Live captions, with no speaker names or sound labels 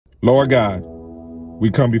Lord God,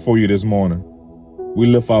 we come before you this morning. We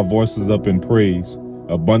lift our voices up in praise,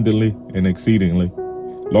 abundantly and exceedingly.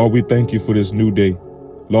 Lord, we thank you for this new day.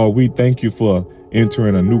 Lord, we thank you for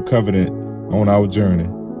entering a new covenant on our journey.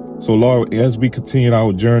 So, Lord, as we continue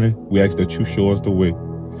our journey, we ask that you show us the way.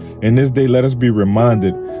 In this day, let us be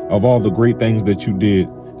reminded of all the great things that you did,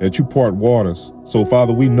 that you poured waters. So,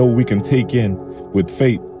 Father, we know we can take in with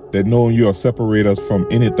faith that knowing you will separate us from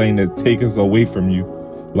anything that takes us away from you,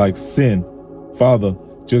 like sin. Father,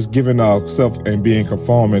 just giving ourselves and being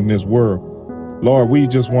conformed in this world. Lord, we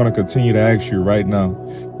just want to continue to ask you right now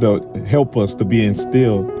to help us to be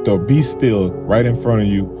instilled, to be still right in front of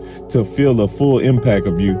you, to feel the full impact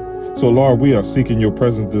of you. So, Lord, we are seeking your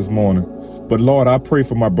presence this morning. But Lord, I pray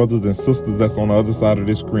for my brothers and sisters that's on the other side of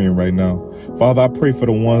this screen right now. Father, I pray for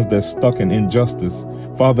the ones that's stuck in injustice.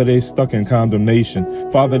 Father, they stuck in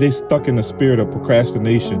condemnation. Father, they stuck in the spirit of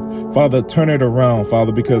procrastination. Father, turn it around,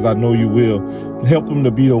 Father, because I know you will. Help them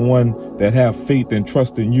to be the one that have faith and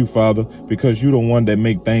trust in you, Father, because you're the one that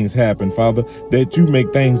make things happen, Father, that you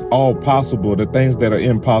make things all possible, the things that are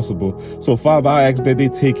impossible. So, Father, I ask that they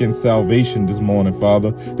take in salvation this morning,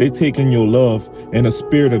 Father. They take in your love and the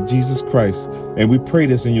spirit of Jesus Christ. And we pray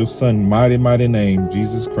this in your Son, mighty, mighty name,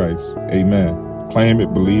 Jesus Christ. Amen. Claim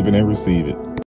it, believe it, and receive it.